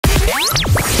On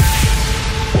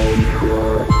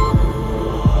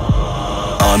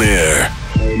air.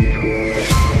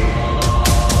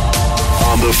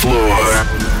 On the floor.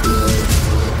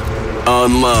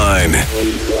 Online.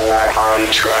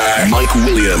 On track. Mike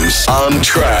Williams on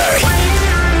track.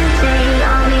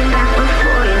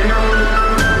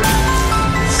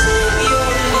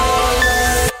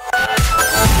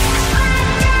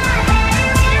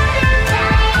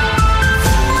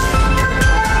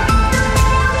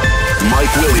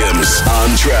 Mike Williams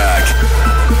on track.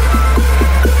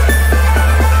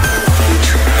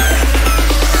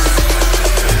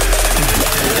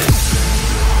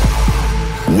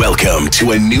 Welcome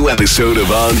to a new episode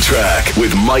of On Track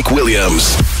with Mike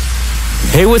Williams.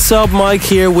 Hey, what's up? Mike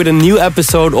here with a new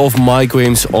episode of Mike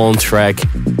Williams On Track.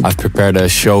 I've prepared a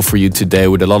show for you today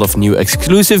with a lot of new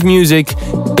exclusive music,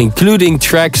 including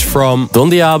tracks from Don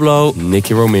Diablo,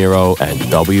 Nicky Romero, and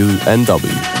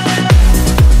WNW.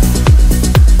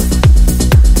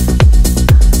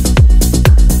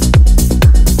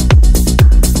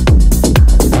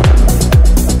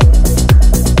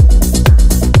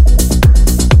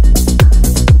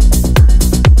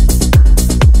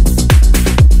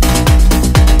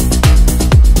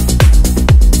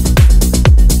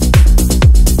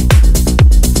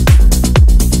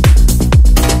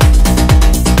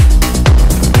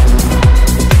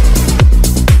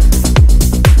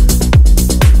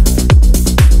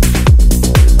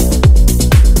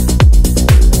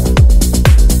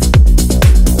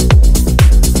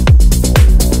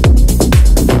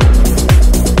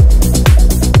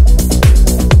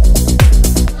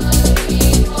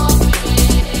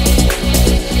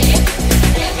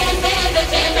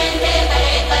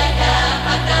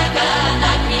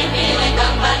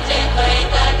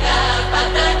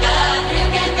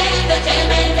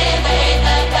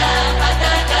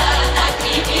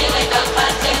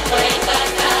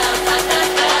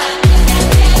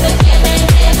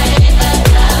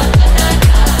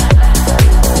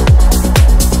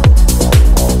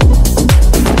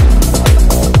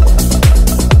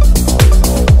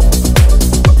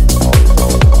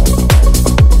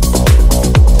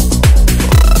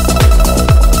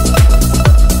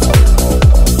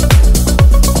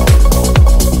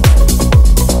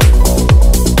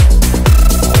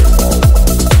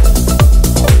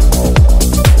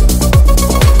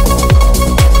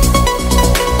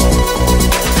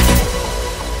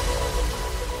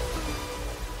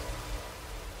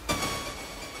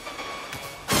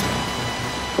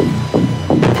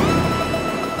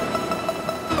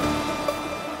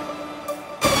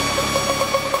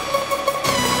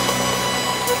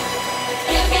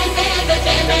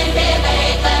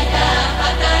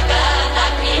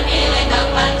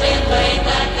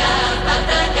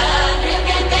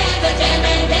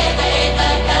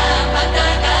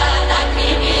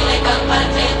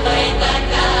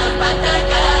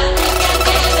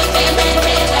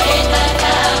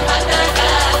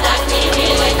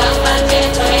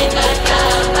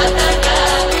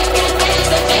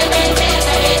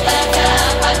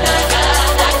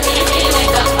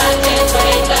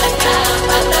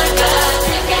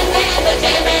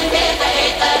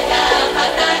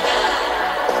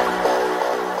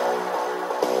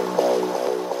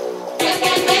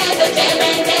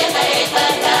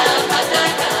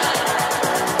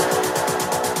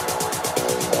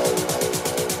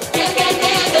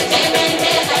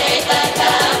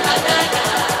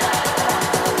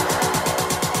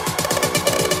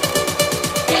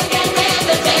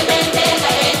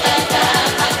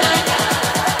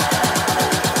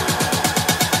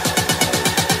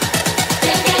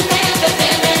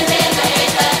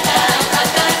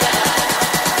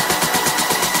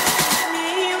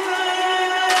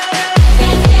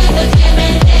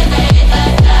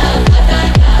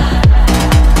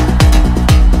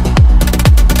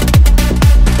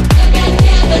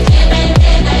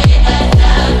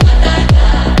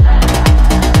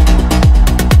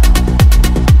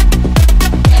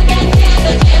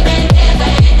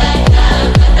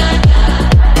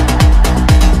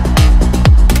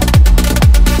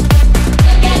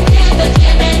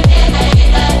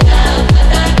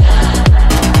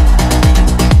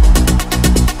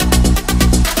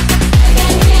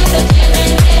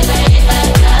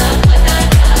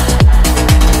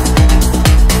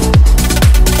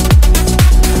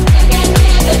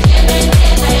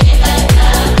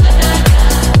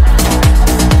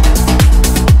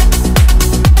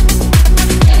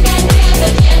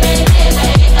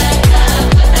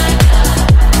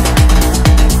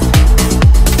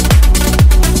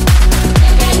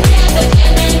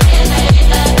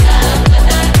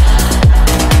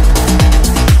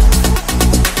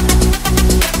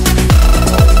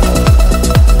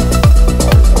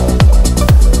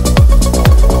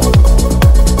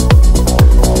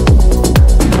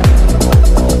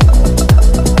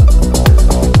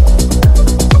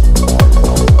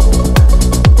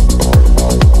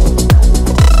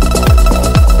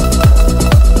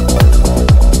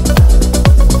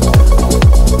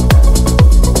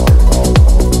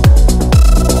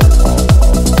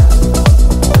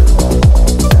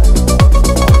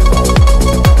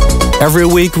 Every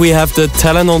week we have the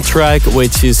Talent on Track,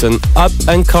 which is an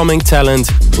up-and-coming talent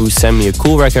who sent me a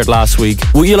cool record last week.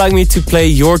 Would you like me to play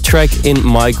your track in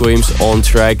Mike Williams on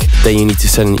Track? Then you need to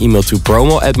send an email to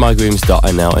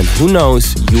promo@mikewilliams.nl, and who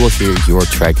knows, you will hear your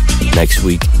track next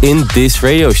week in this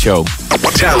radio show.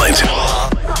 Talent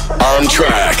on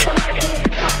Track.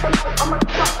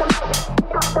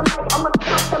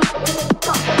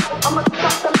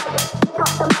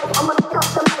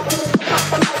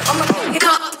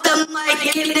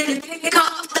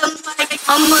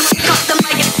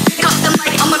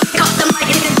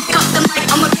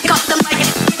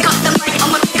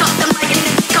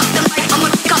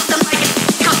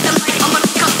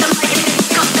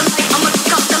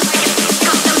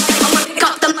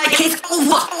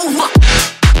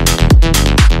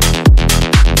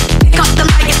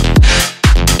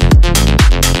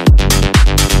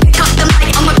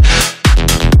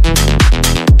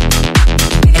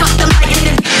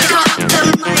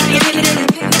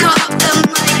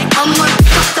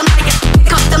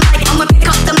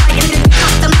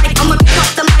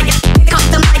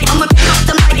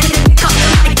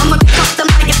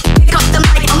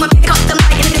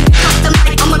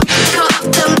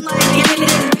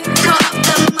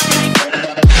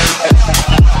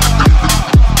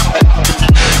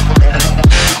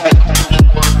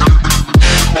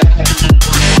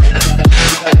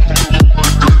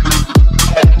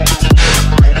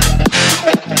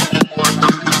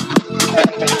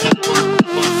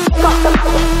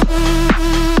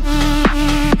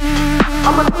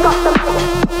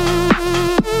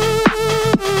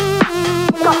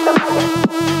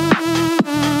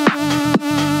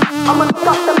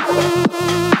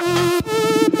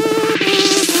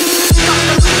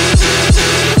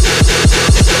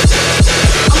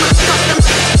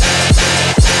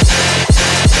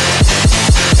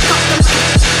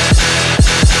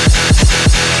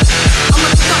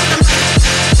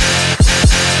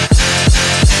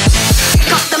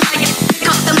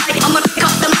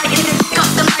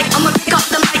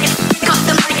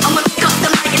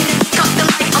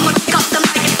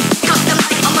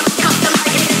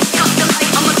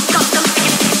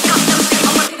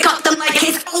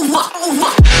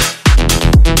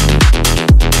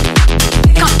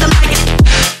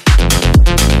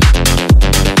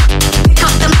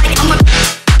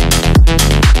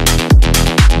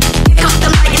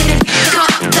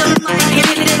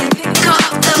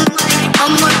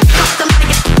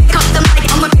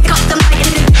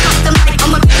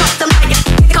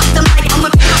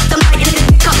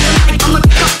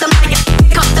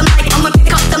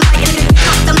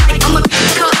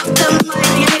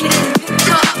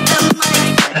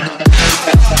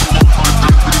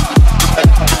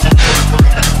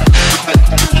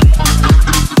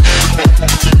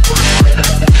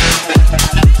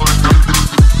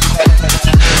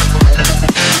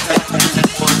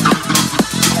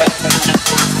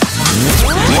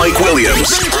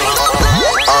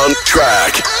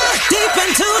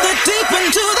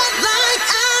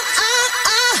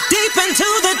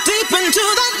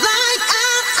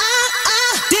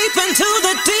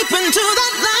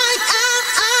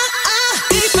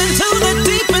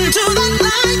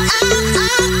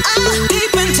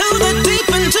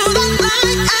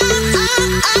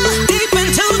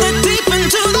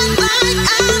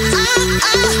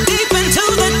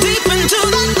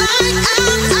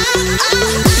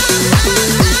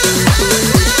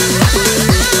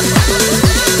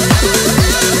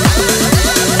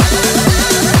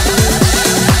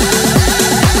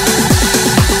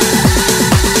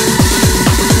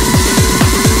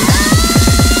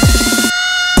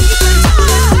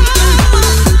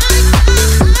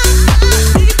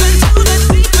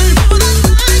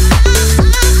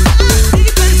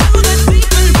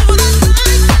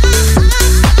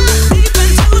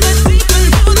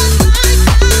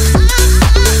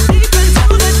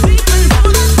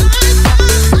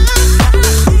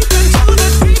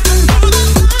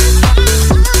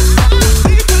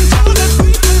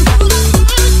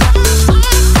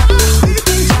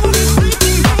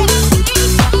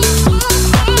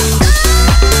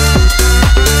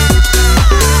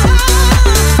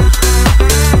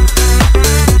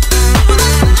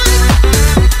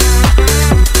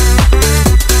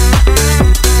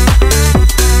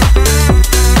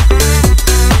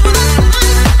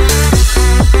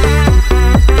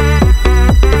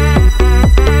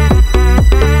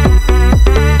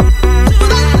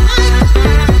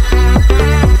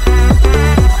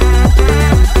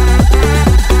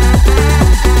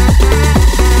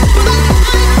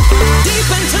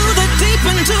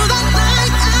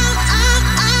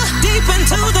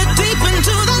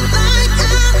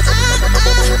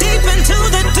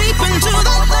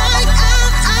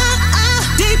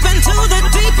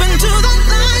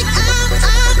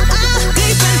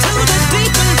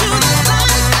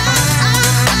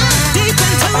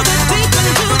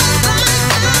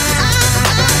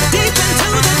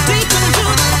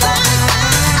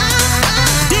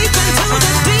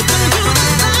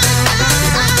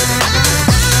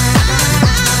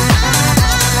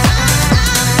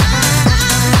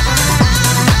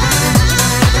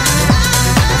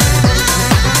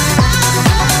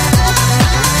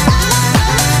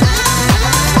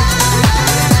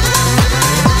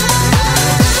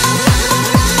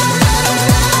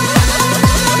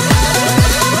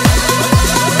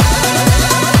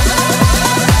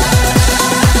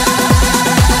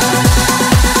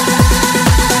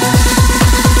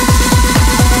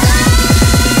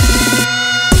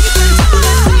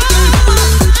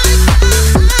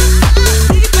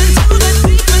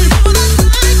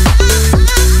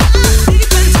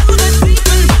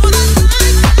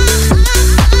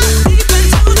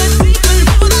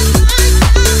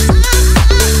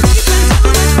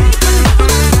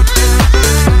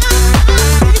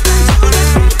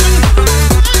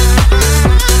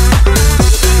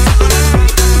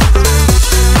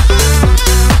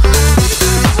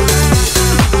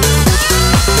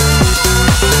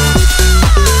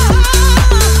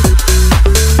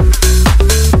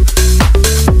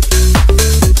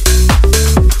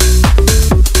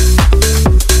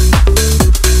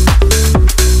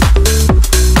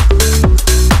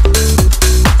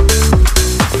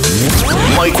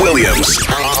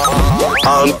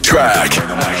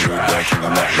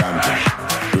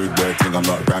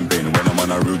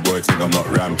 thing, I'm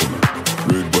not ramping.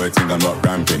 Rude boy thing, I'm not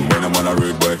ramping. When I'm on a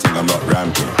rude boy thing, I'm not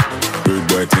ramping. Rude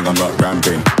boy thing, I'm not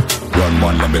ramping. Run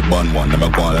one, let me bun one. Never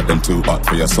go on like them too hot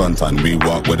for your suntan. We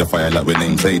walk with the fire like we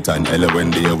name Satan.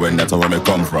 L-O-N-D-O when that's where me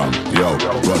come from. Yo,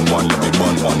 run one, let me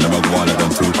bun one. Never go on like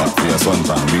them too hot for your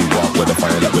suntan. We walk with the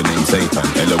fire like we name Satan.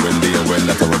 L-O-N-D-O when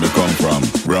that's where me come from.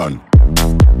 Run.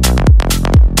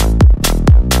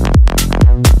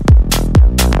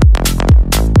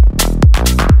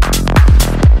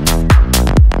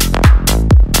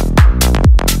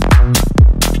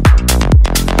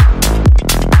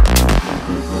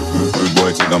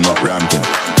 I'm not ramping.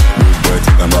 Rude boy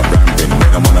think I'm not ramping.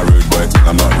 When I'm on a rude boy think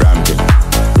I'm not ramping.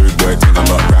 Rude boy think I'm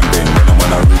not ramping. When I'm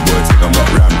on a rude boy think I'm not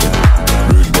ramping.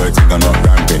 Rude boy think I'm not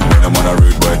ramping. When I'm on a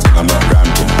rude boy think I'm not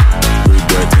ramping. Rude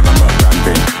boy think I'm not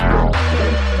ramping.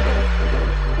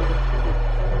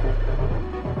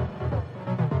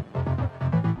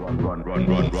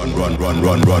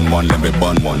 Run one, let me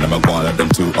bun one. Never go on like them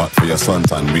too hot for your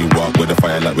suntan. We walk with the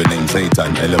fire like we name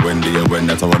Satan. L-O-N-D-O when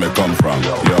that's where me come from.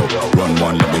 Yo, run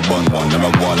one, let me bun one.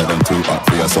 Never go on like them too hot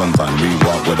for your suntan. We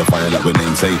walk with the fire like we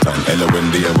name Satan.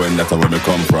 L-O-N-D-O when that's where me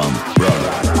come from. Run.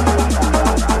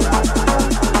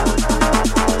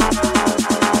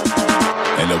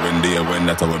 L-O-N-D-O when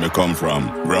that's where me come from.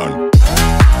 Run.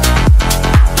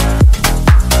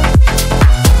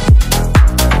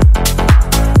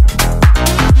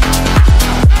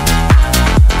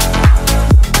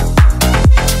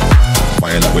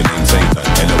 Like we name Satan,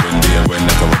 L-O-N-D-O when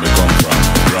that's where we come from.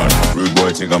 Run. Rude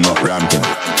boy think I'm not ramping.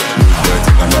 Rude boy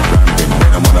think I'm not ramping.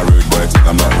 When I'm on a rude boy think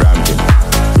I'm not ramping.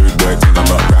 Rude boy think I'm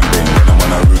not ramping. When I'm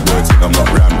on a rude boy think I'm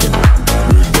not ramping.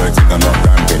 Rude boy think I'm not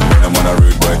ramping. When I'm on a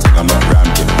rude boy think I'm not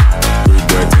ramping. Rude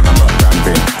boy think I'm not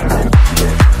ramping.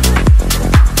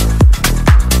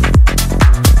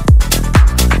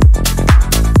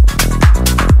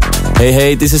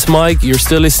 Hey, this is Mike. You're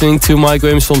still listening to Mike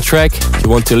Williams on Track. If you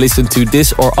want to listen to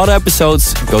this or other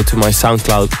episodes, go to my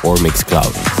SoundCloud or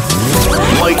Mixcloud.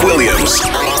 Mike Williams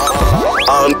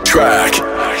on Track.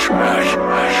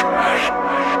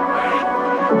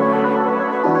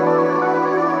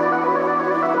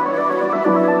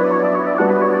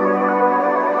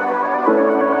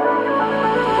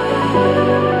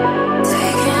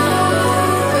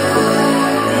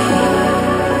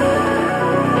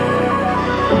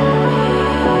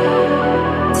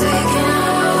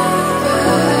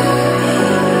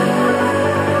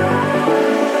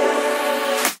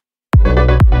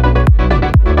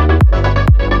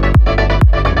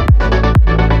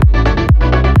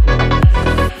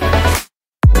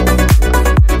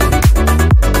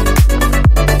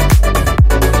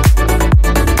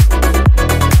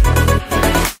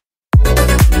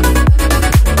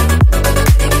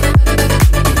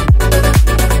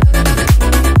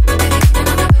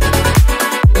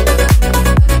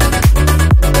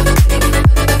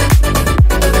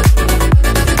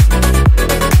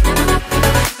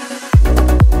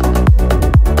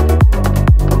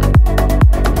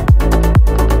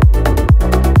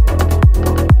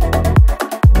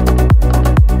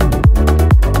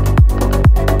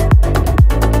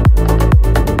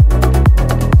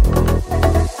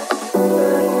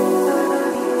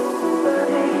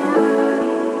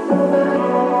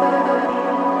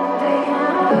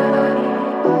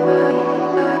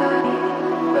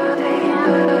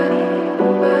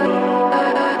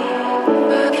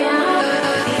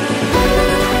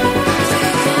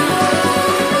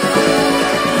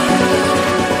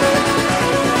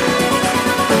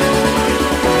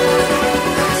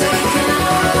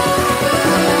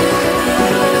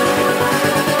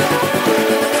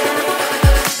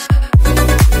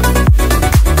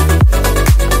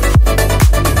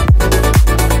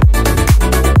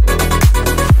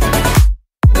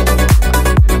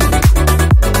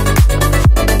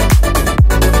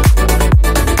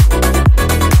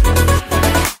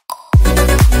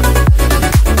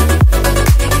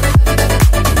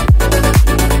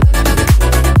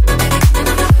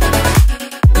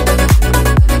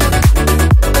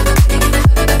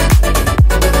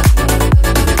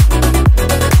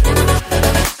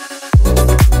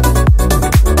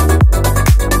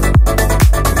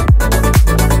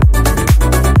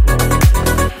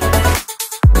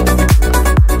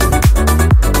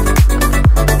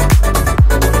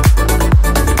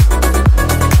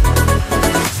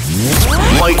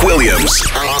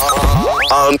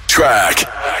 on Track.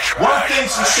 One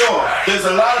thing's for sure, there's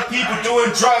a lot of people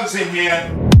doing drugs in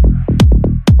here.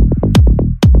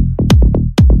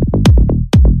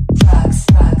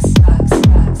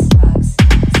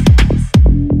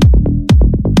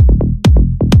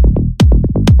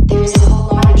 There's a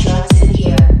whole lot of drugs in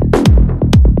here.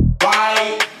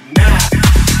 Right now.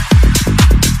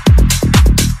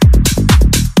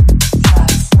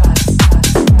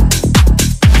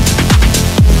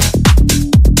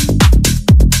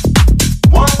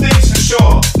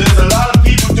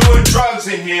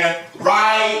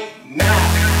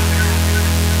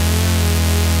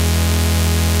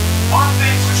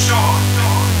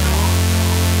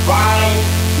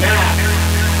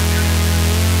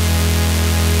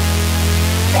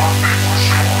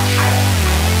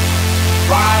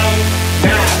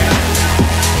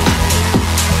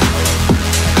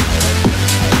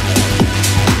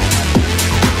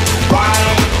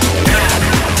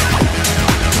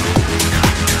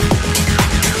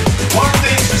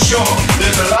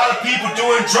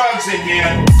 in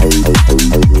here.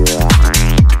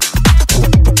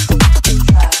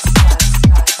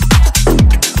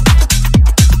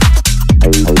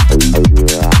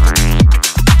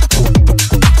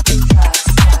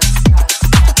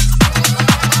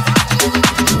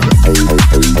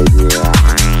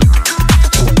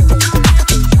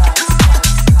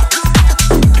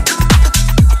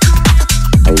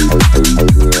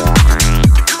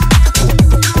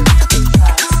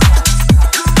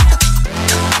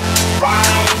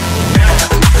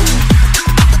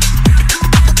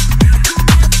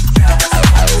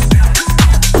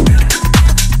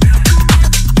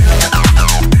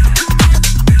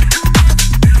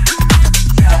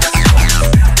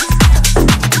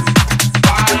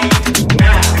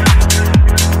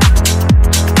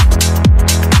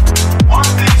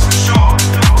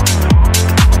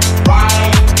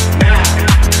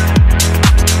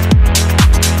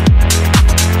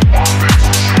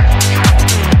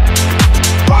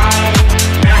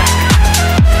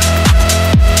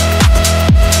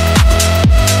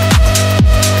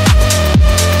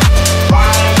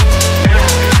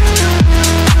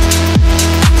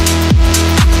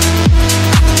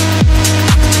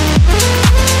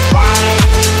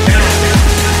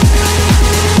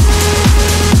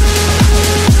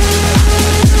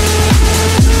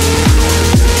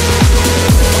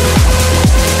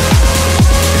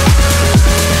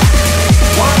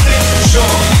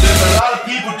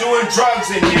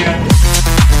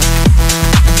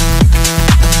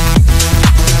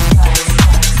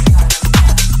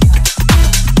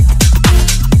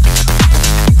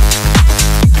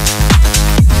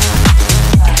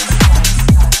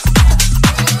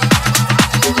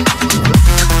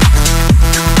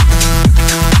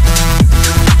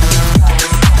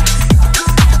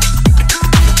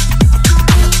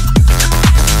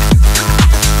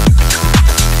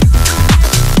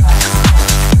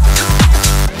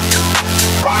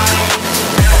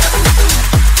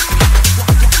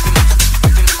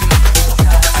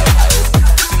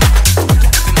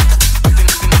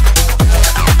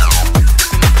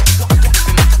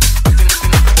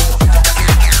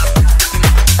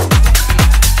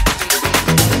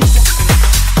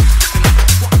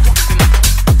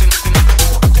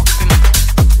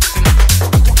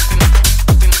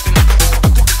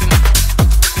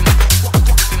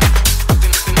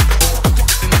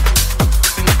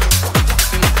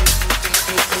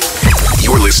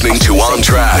 listening to On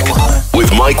Track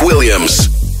with Mike Williams.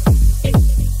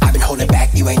 I've been holding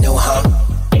back, you ain't know, huh?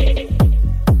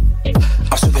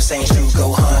 I'm super saiyan, true,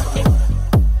 go, huh?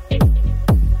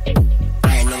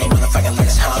 I ain't no motherfucking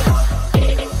less, huh?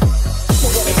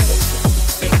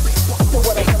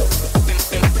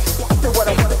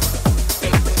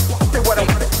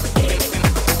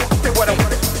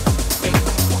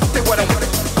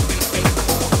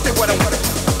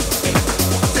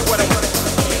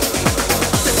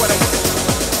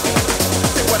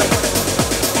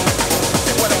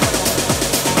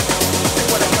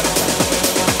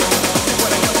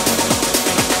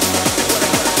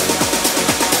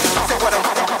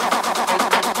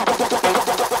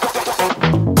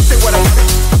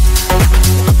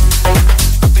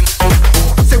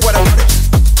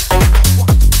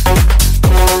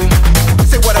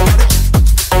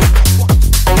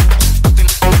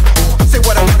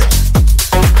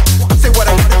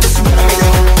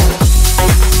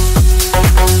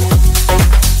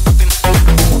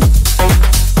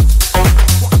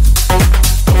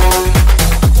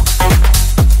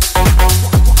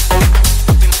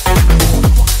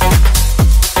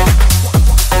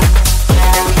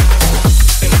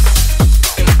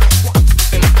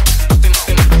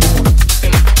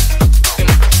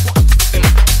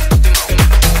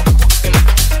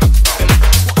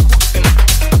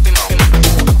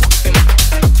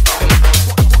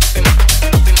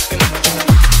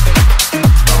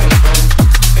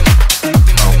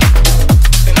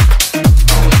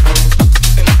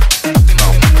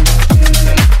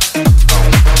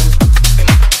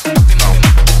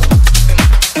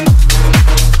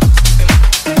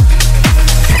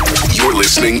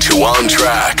 To On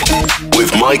Track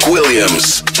with Mike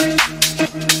Williams.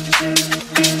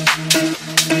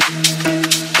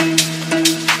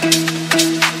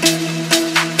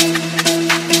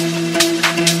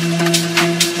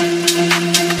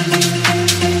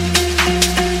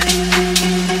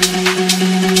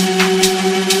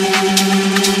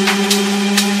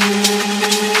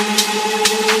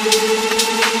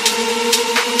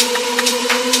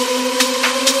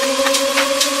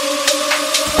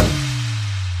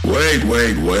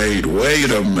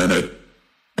 Wait a minute.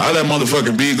 How that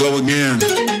motherfucking beat go again?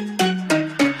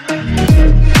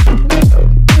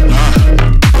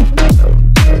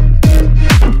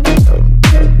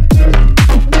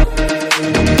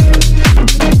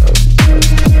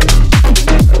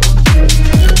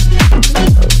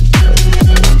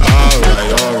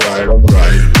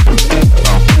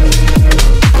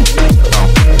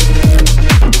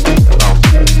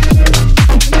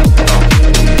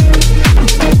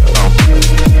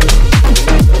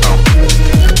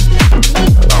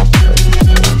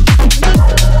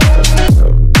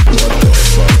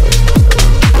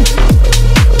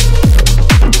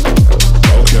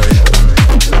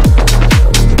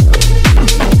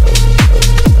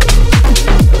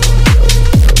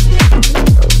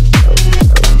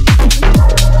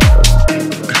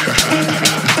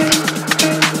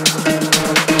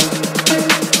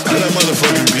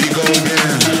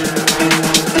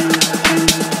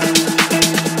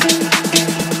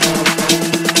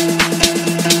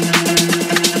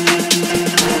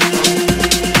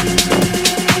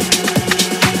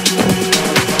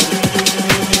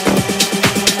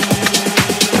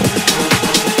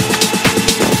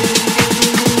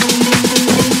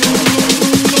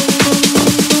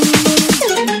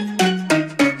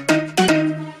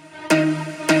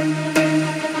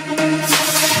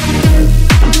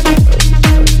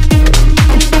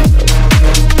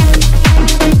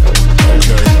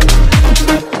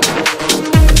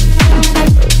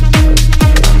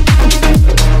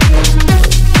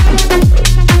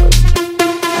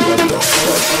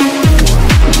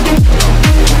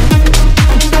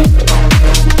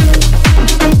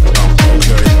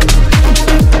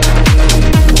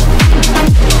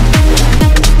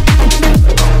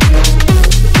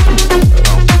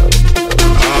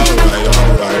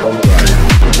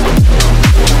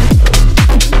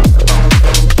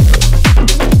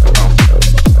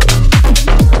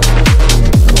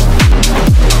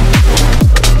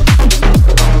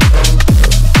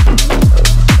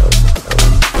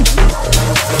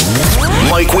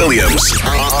 Williams.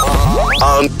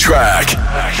 On track.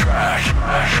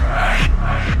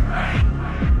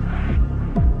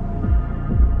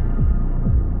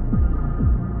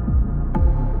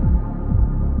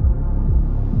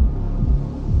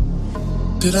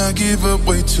 Did I give up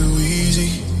way too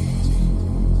easy?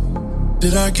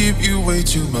 Did I give you way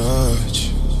too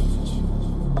much?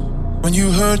 When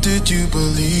you hurt, did you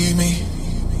believe me?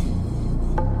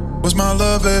 Was my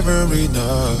love ever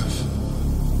enough?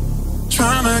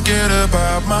 Tryna get up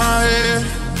out my head,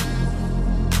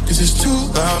 'cause it's too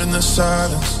loud in the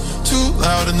silence, too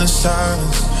loud in the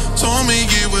silence. Told me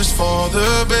it was for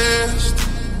the best,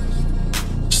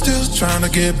 still tryna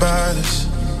get by this.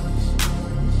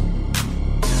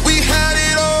 We had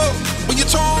it all when you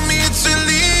told me to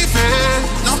leave it.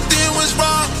 Nothing was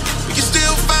wrong, but you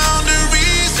still found a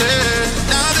reason.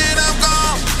 Now that I'm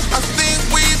gone, I think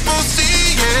we both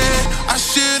see it. I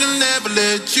should've never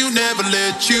let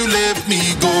you let me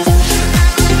go.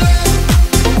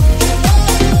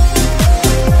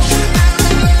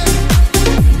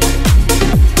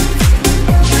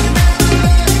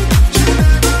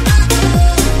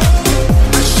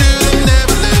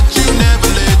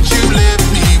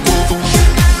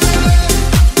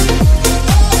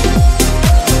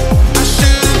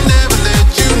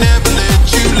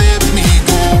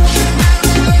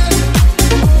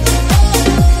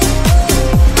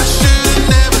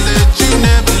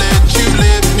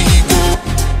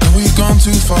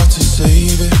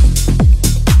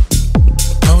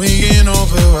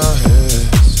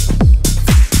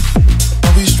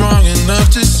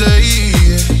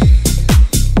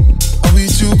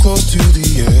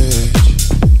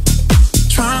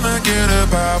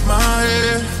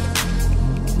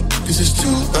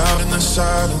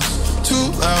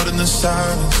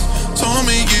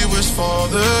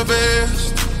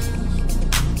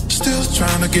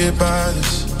 Get by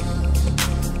this.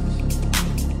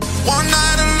 One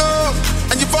night alone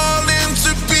and you fall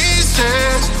into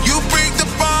pieces. You break the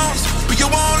bones, but you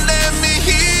won't let me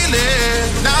heal it.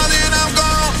 Now that I'm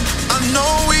gone, I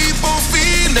know we both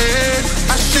feel it.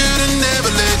 I should've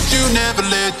never let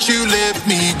you let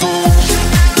me go. Go.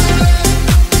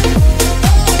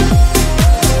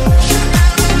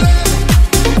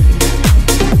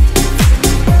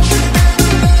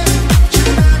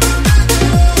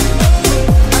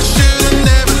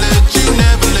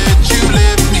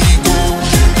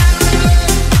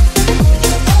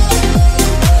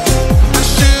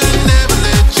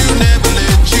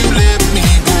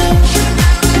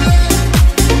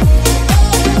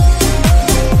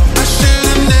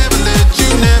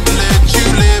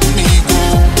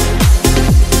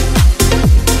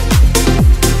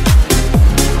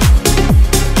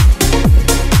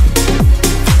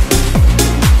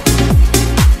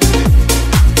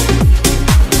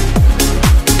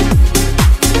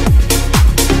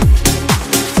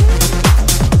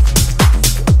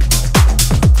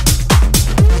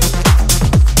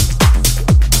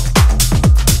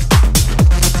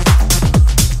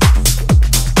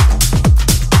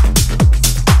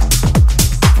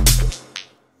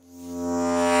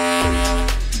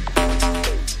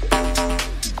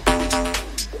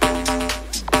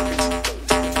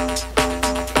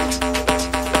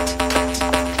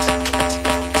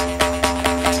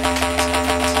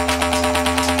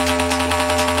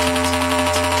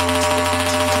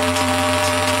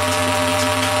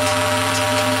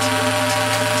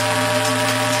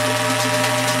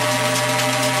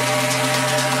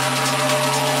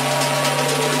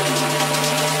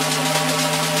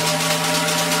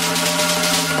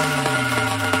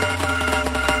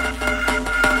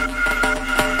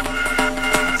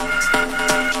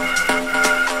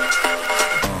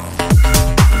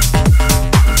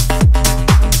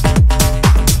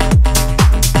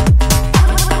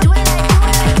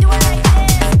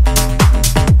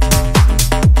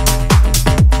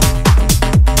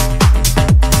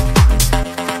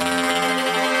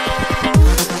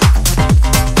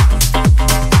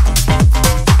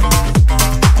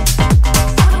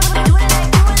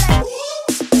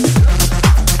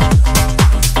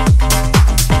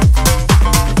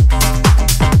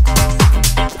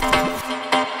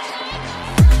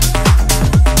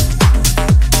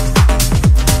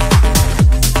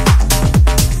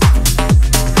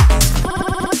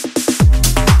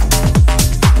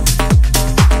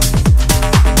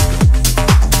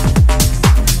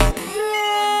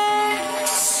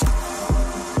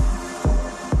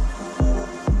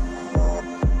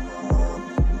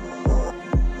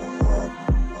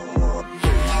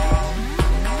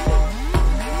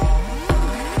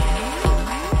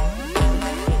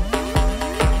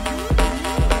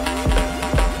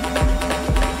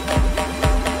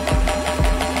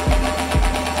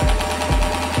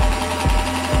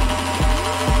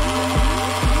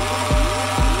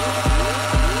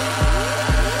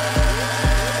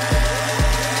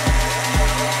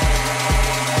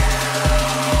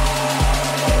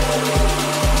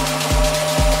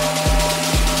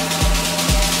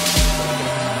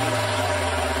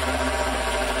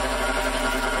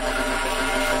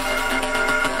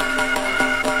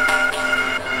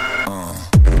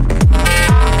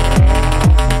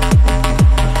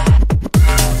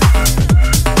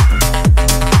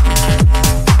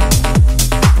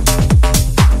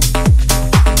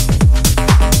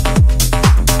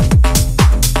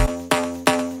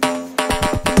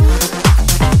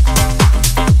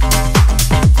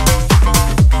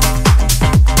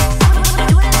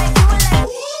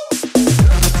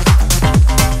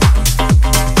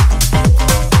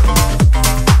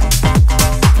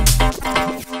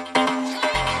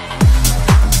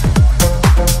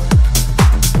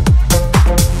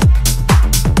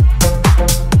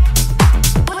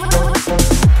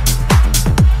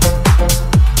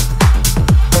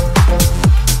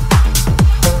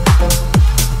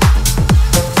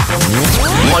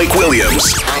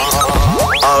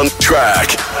 On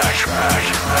Track.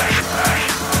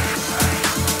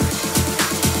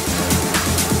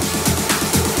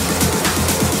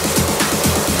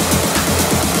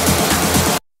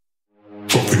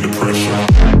 Dropping the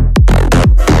pressure.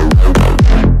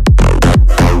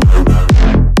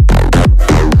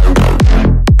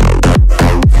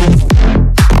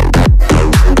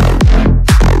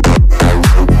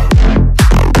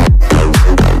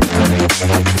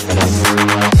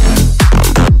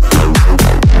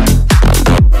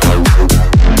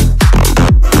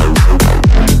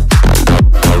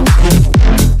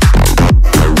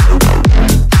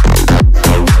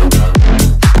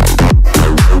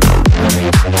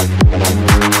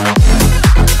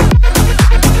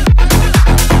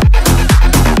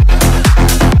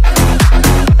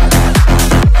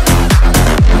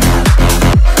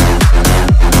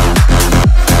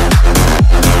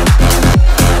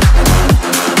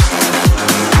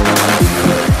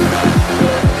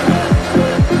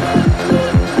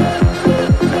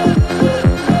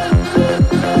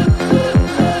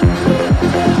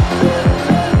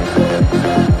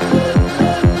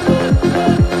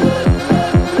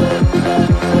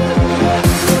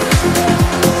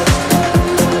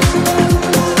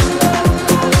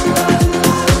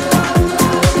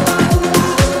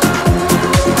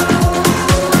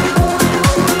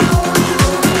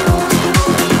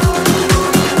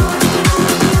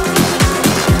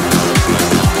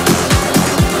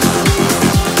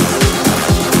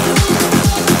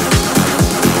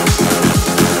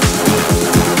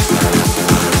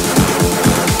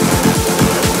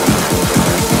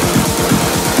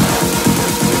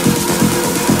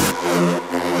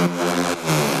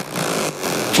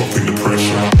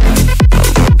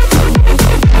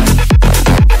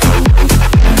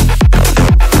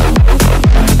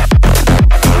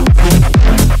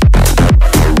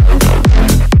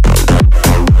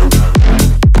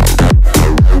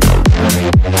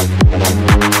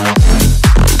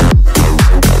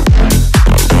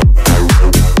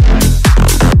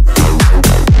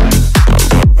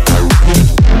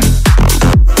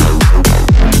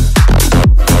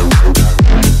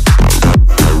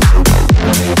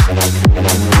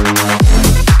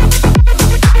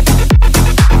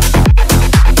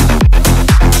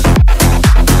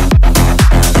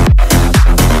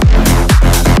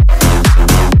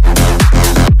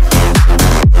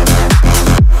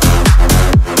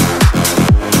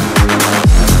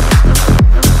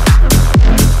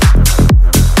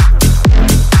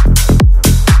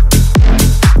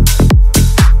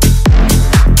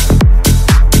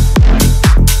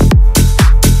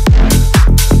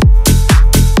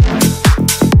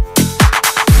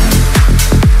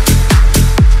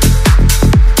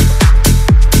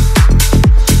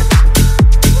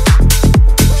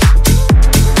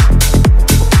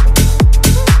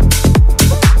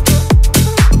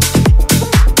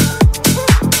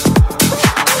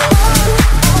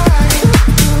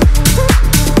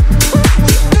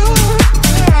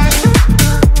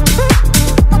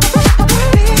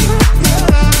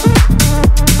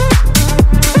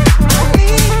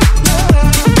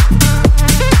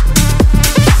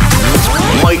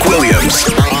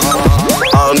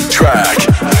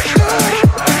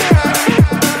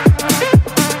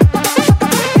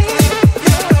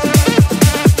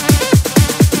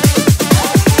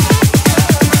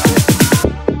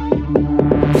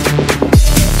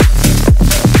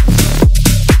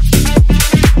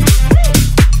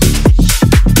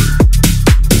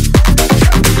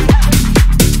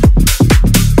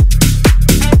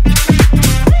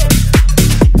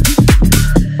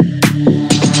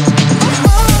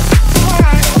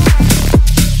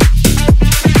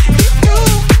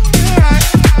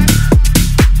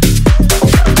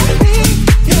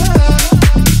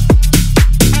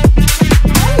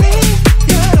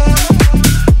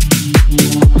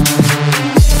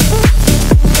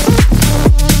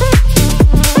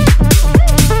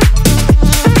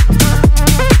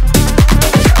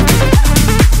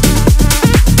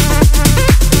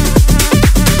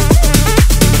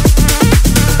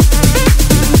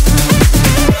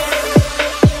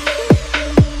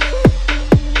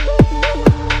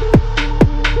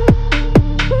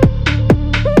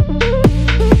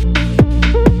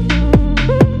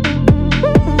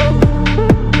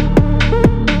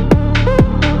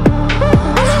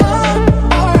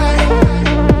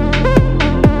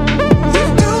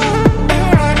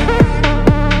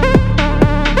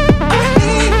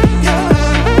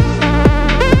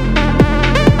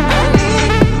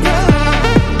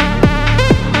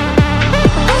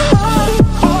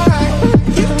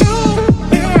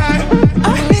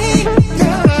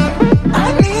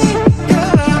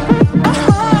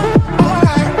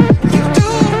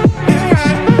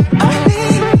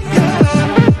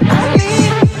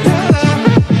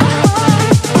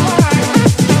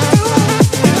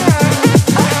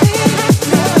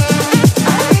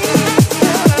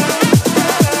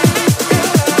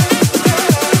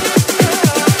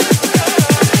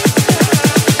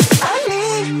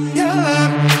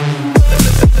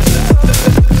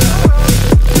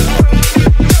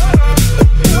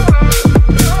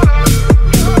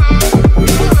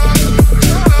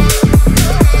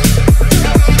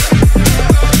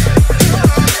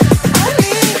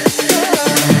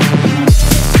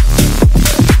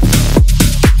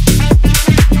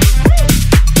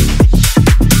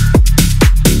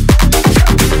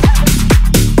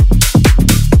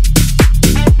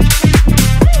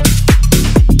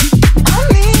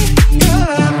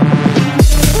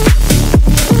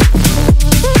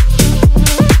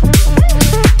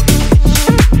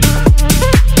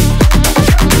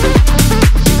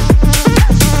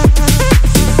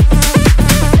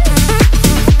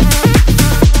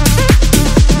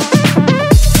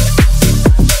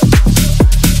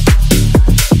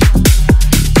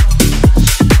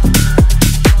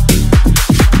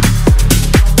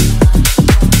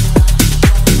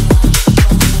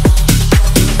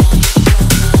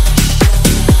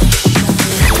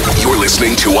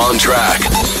 On Track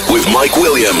with Mike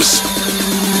Williams.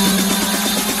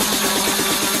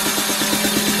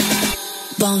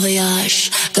 Bon voyage,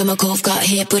 got my cove, got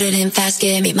here, put it in fast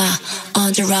gear, meet my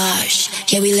entourage.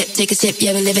 Yeah, we lit, take a sip,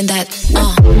 yeah, we living that, la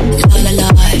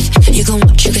life. You can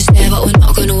watch, you can stare, but we're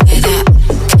not gonna wear that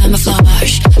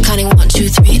camouflage. Counting 1, 2,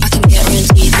 3, I can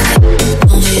guarantee that.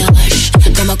 Bon voyage,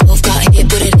 got my cove, got here,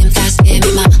 put it in fast gear,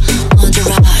 meet my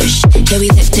entourage. Yeah, we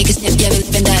lit, take a sip, yeah, we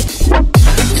living that,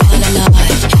 la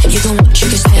life. You can watch, you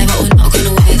can stare, but we're not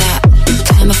gonna wear that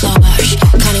camouflage.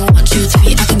 Counting 1, 2,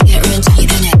 3, I can guarantee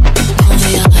that.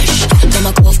 Got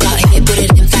my cove, got hit, put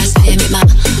it in fast, yeah, meet my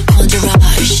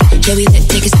entourage. Yeah, we lit,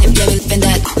 take a sip, yeah, we living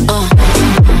that,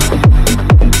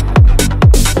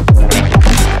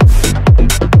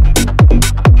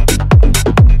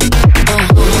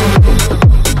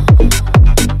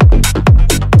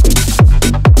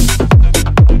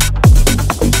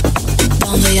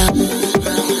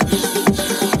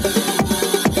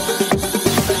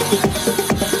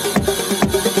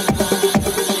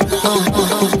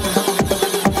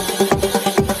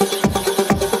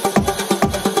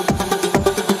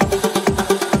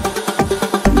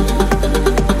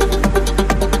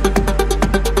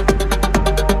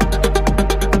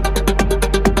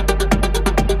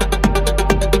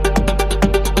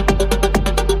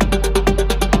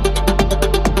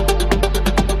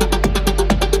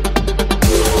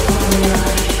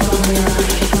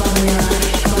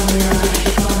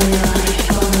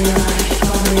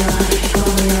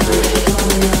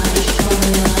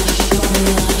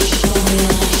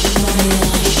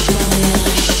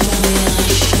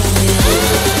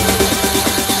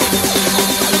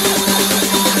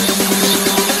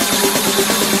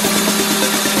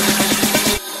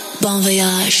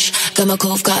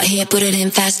 cove, got here, put it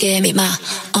in fast gear, meet my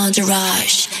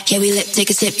entourage. Yeah, we lit, take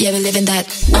a sip, yeah, we living that,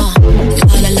 la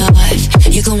life.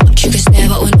 You can watch, you can stare,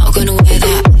 but we're not gonna wear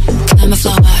that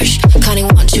camouflage. Counting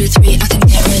 1, 2, 3, I can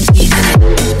guarantee that.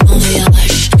 Bon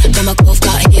voyage, got my cove,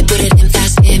 got here, put it in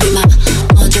fast gear, meet my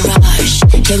entourage.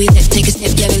 Yeah, we lit, take a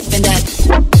sip, yeah, we living that,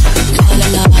 la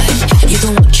life. You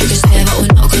can watch, you can stare, but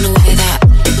we're not gonna wear that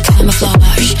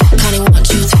camouflage. Counting 1,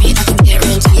 2, 3, I can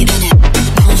guarantee that.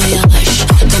 Bon voyage,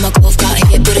 got my cove, got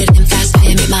here, put it in fast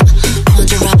gear, meet my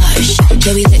entourage.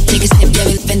 Yeah, we lit, take a sip, yeah,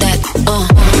 we living that,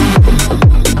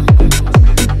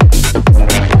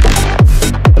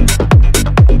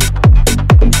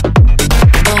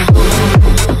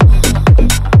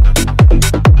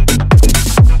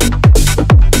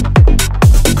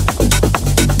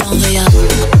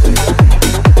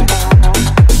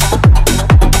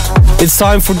 It's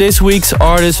time for this week's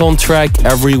Artist on Track.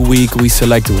 Every week we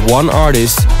select one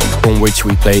artist from which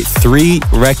we play 3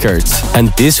 records. And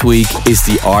this week is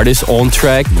the Artist on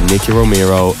Track, Nicky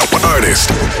Romero. Artist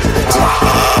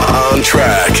on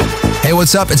Track. Hey,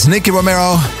 what's up? It's Nicky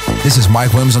Romero. This is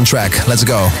Mike Williams on Track. Let's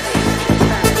go.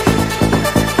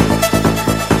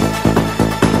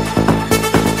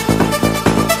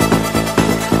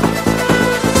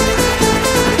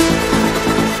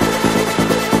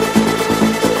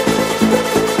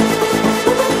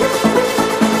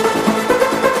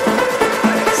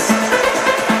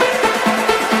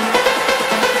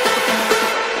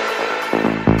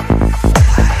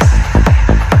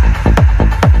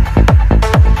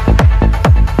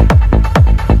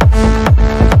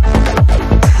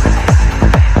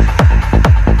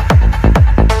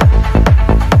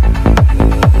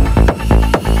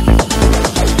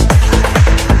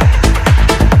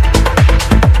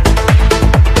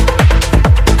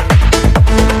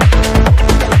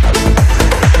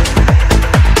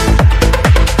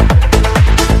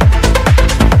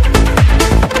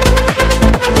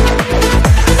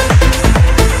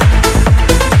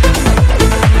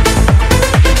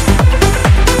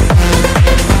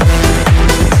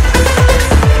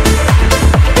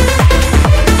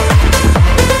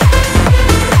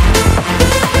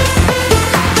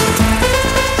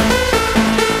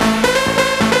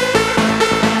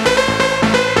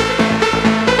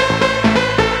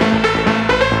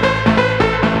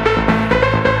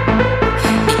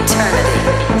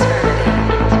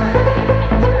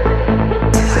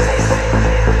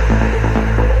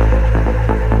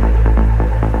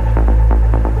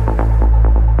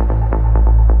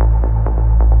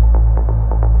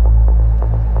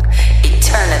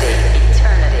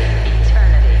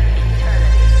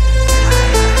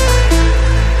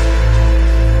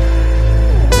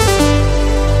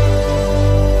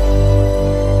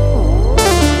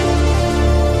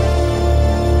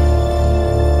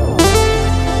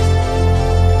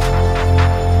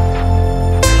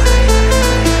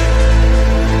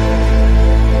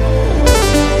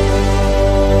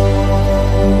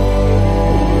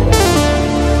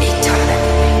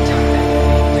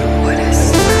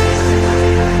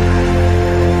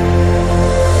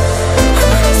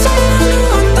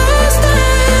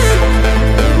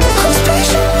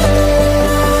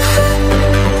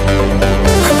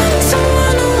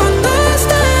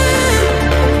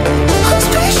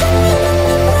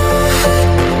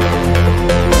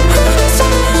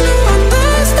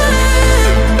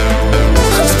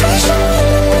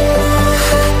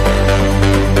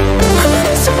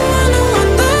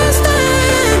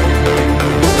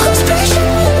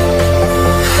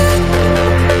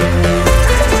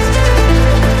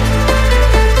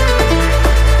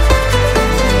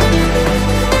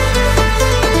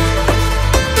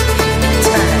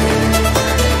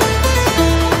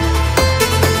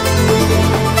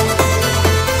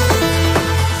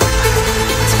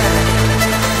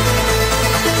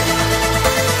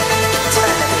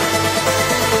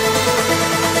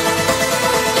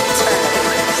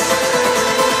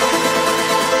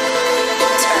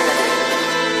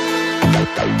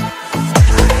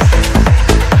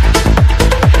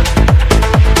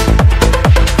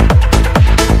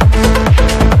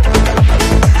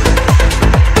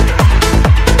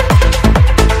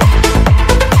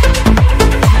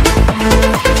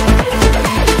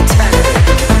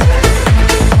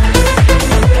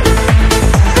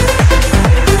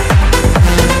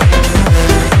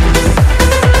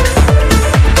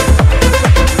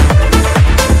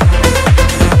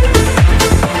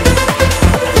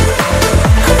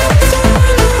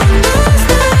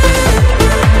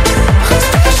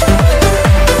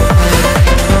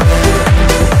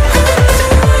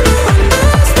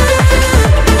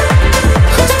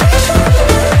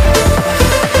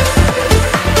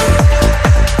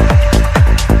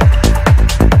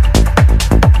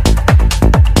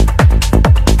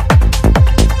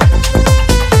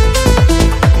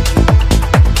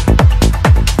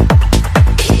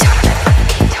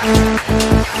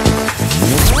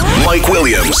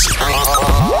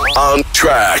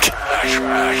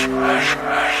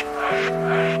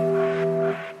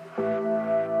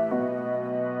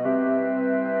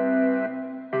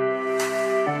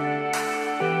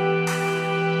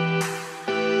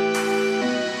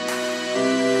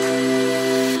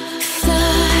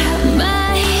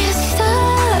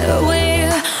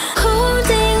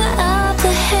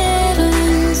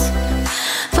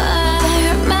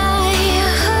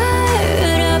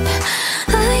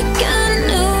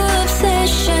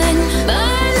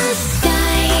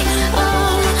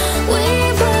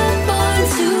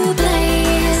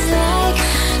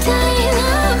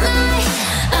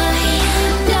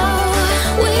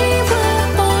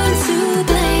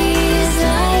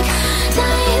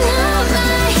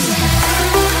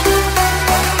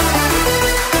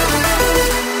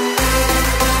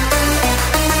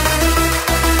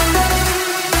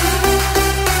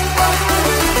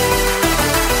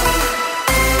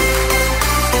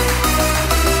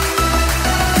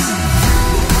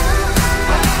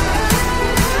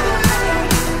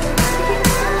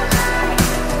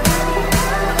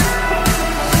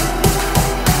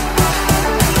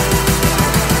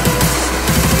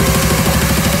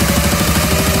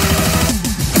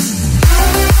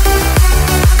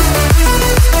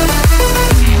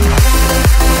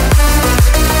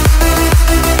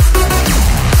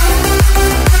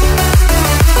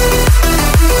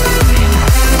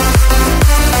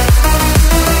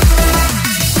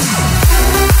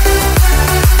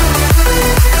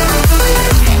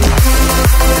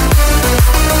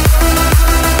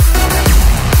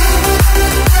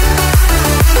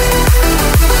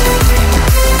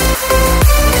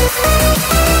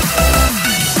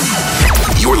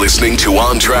 You're listening to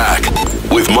On Track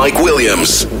with Mike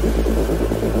Williams.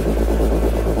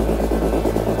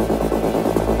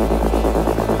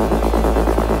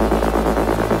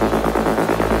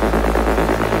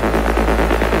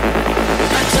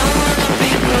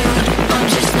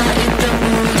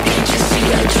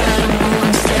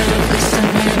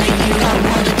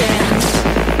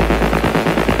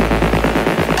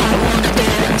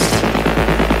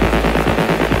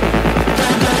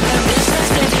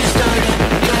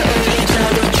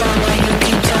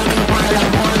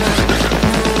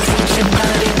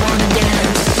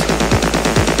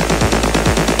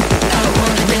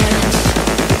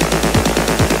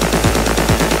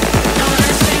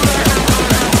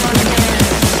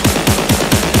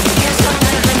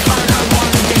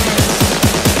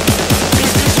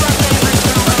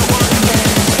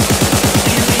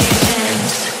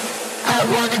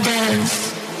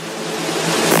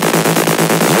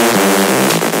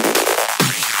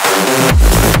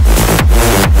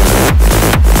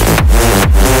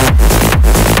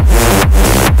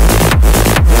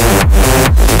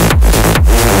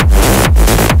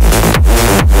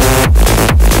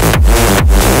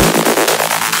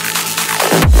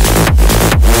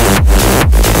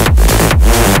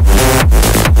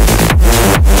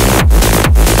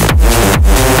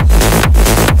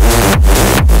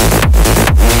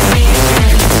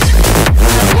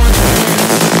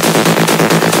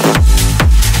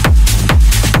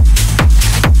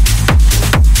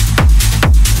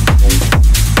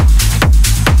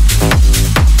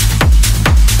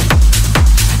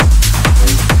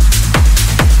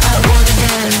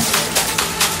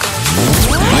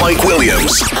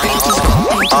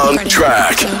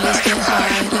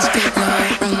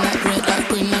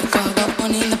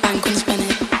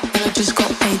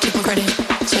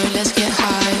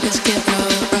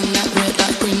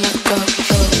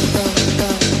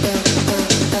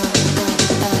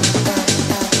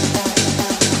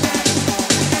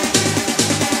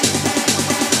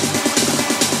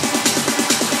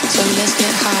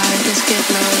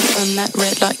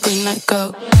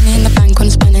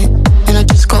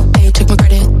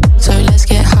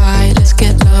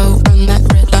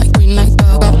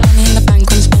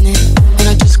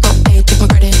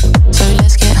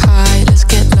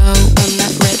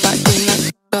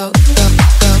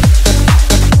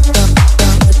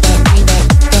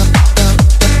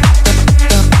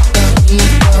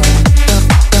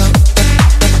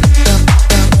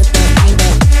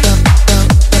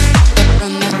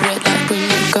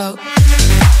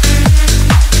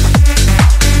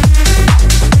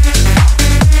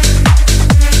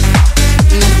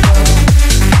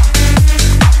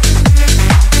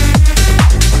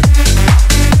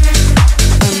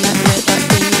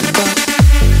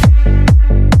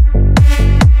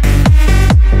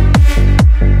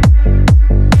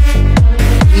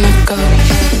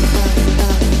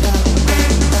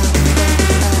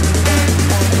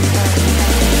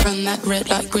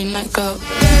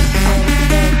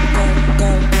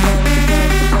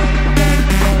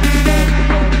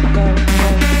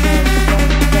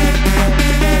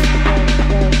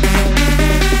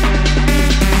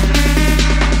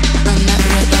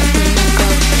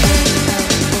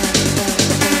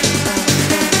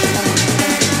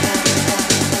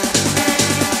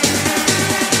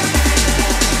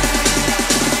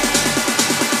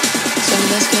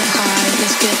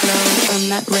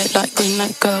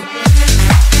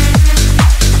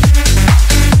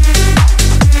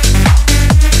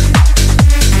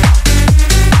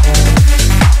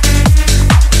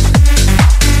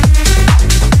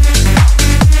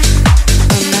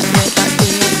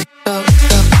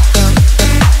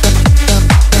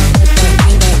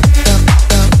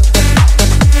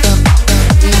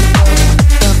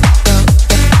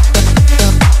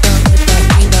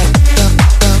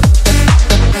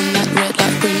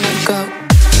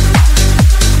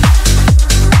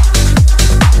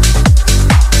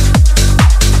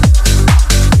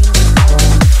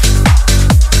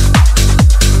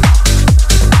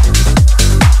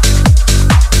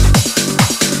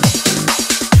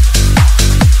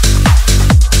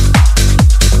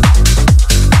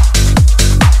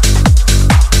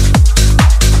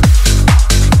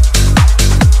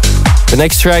 The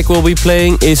next track we'll be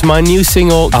playing is my new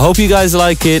single. I hope you guys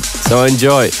like it, so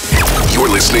enjoy. You're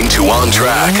listening to On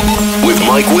Track with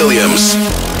Mike Williams.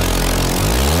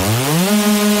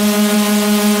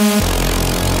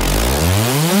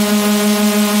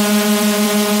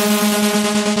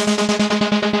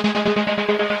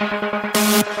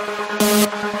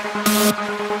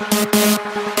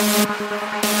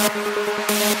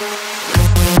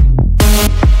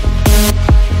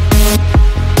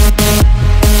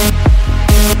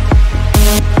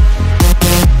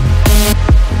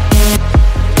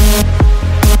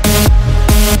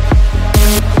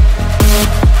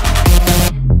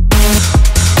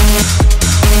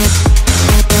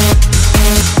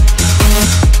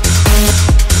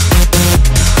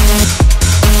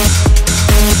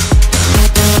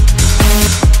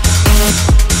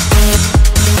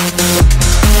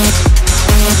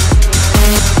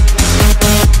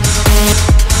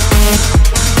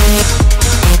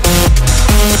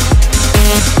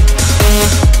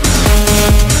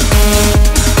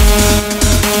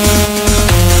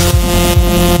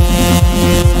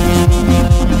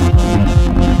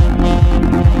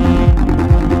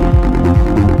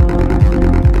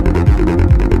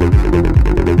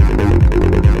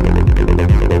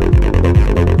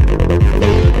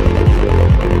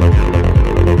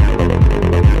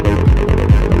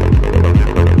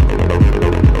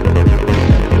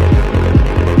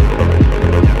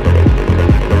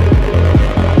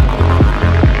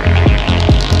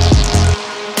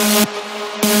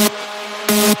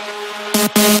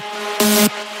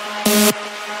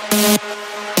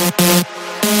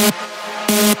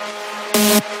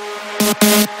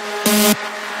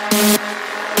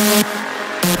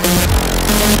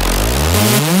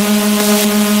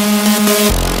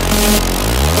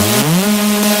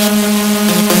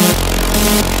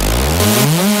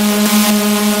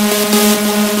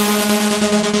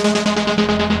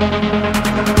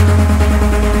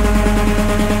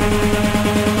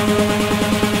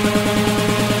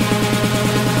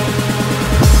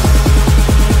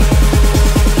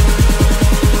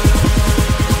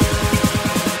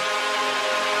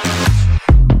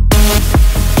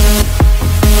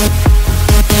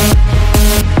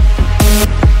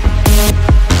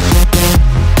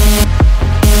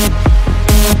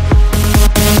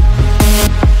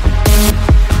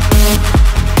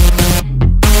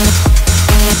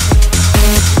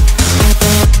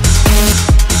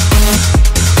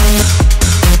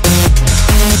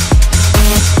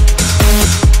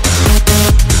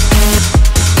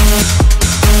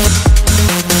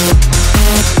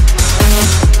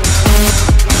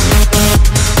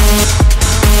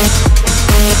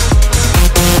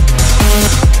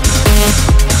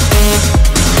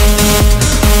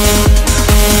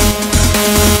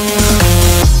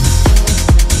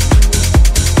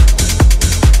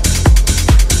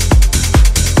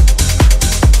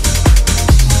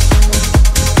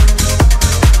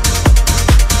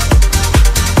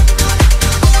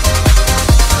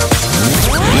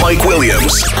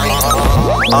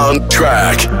 Williams. On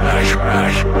track. Turn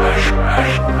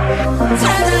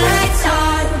the lights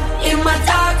on in my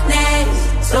darkness,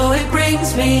 so it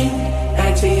brings me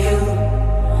back to you.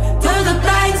 Pull the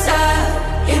blinds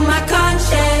up in my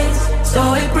conscience,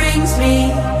 so it brings me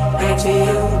back to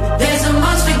you. There's a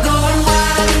monster going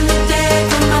wild in the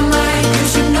dead of my mind. You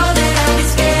should know that I get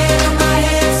scared of my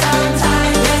head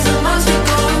sometimes. There's a monster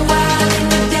going wild in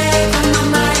the dead of my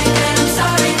mind, and I'm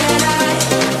sorry that I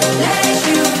let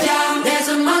you down. There's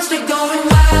a monster going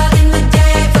wild in the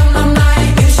dead of my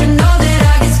mind. You should know that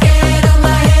I get scared of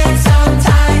my head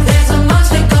sometimes. There's a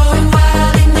monster going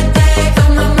wild in the dead of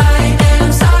my mind, and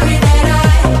I'm sorry that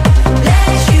I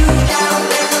let you down.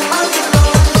 There's a monster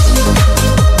going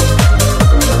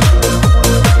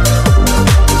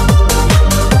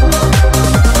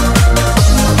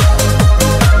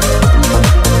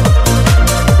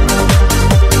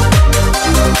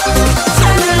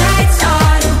Turn the lights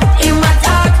on in my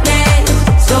darkness,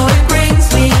 so it brings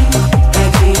me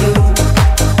back to you.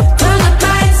 Pull the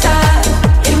blinds up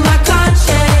in my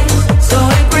conscience, so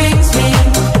it brings me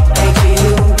back to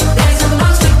you. There's a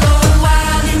monster going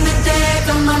wild in the dead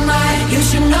of my mind. You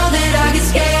should know that I get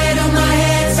scared of my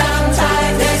head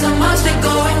sometimes. There's a monster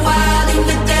going wild in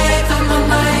the dead of my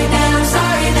mind, and I'm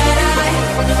sorry that I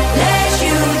let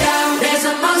you down. There's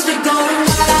a monster going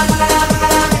wild.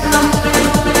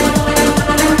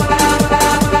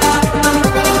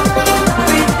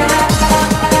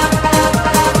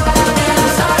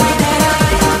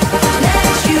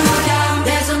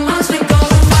 There's a monster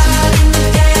going wild in the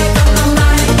dead of my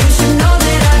mind. You should know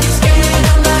that I get scared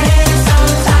of my head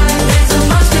sometimes. There's a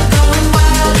monster going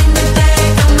wild in the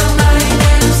dead of my mind,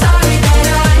 and I'm sorry that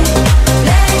I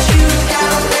let you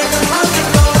down. There's a monster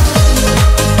going.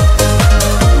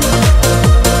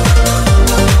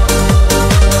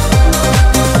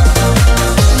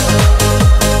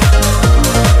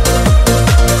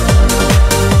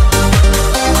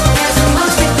 There's a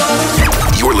monster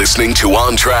going. You're listening to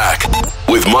On Track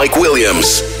with Mike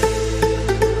Williams.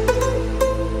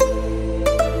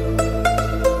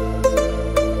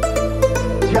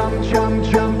 Jump, jump,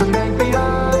 jump and make the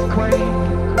earthquake.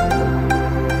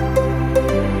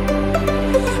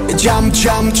 Jump,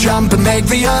 jump, jump and make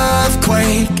the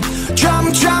earthquake.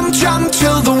 Jump, jump, jump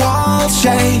till the walls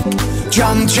shake.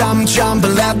 Jump, jump, jump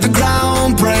and let the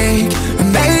ground break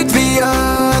and make the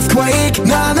earthquake.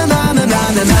 Na na na na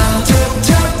na na na. Jump,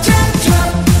 jump, jump, jump.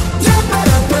 Jump,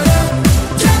 jump,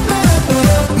 jump, jump.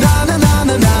 Na na na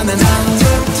na na na na.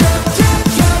 Jump, jump, jump,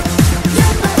 jump.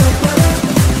 Jump, jump,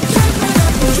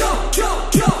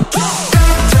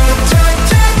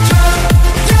 jump,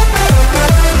 jump.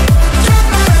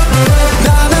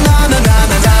 Na na na na na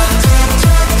na na.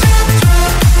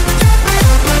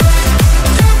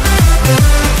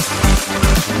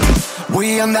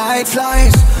 We are night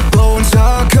flies, blowing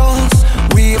circles.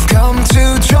 We've come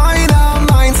to join our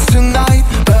minds tonight.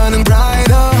 Burning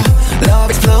brighter, love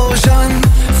explosion.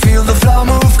 Feel the flow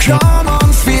move, come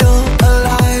on, feel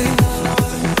alive.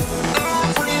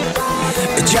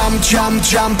 Jump, jump,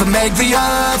 jump and make the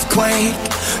earthquake.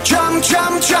 Jump,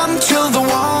 jump, jump till the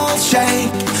walls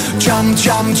shake. Jump,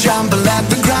 jump, jump and let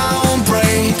the ground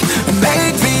break and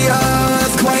make the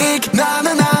earthquake. Na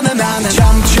na na na na na.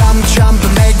 Jump, jump, jump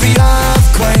and make the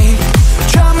earthquake.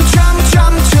 Jump, jump,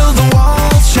 jump till the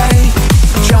walls shake.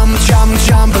 Jump, jump,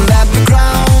 jump and let the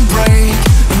ground break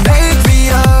and make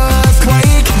the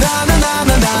earthquake. Na na na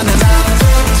na na na na.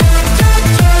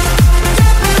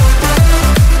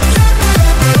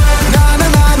 Na na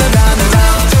na na na na na.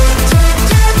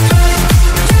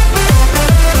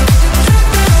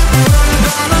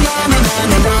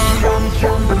 Jump,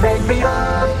 jump and make the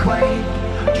earthquake.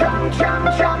 Jump, jump,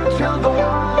 jump till the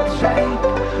walls shake.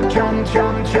 Jump,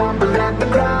 jump, jump and let the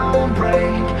ground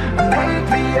break and make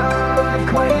the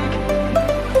earthquake.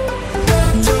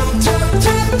 Jump, jump,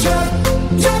 jump, jump.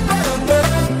 Jump, jump,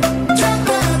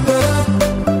 jump,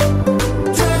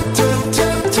 jump,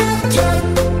 jump, jump, jump.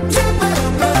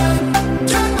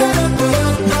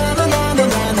 Na na na na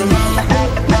na na na.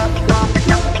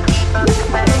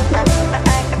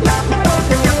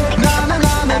 Na na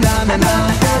na na na na na.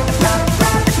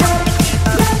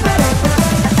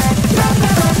 Jump,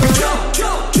 jump,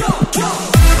 jump, jump.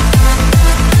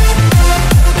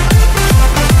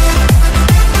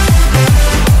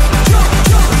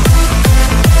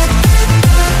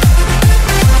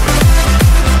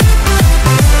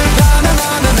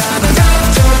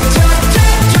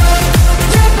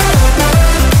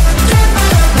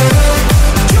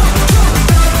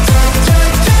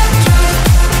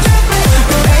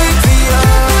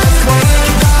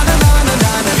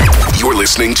 You're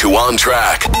listening to On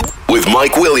Track with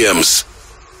Mike Williams.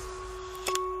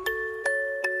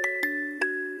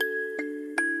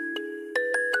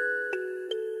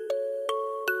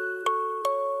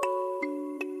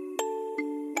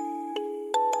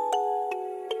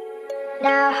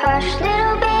 hush,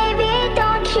 little baby,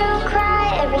 don't you cry.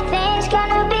 Everything's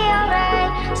gonna be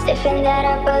alright. Stiffen that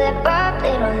upper lip up,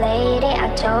 little lady. I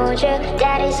told you,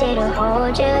 daddy's here to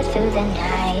hold you through the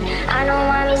night. I know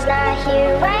mommy's not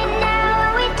here right now,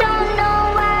 and we don't know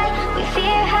why. We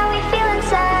fear how we feel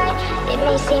inside. It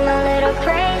may seem a little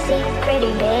crazy,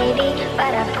 pretty baby,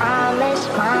 but I promise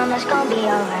mama's gonna be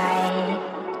alright.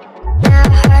 Now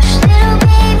hush, little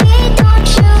baby, don't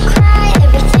you cry.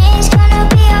 Everything's gonna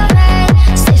be alright.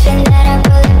 Stiffen that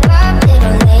upper lip up,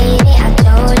 little lady. I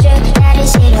told you,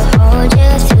 daddy's here to hold you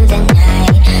through the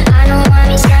night. I know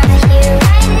mommy's not here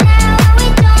right now, and we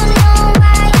don't know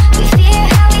why. We fear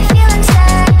how we feel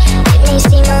inside. It may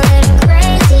seem a little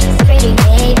crazy, pretty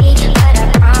baby, but I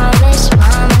promise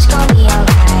mama's gonna be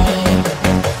alright.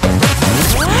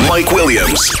 Mike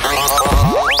Williams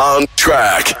on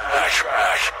track.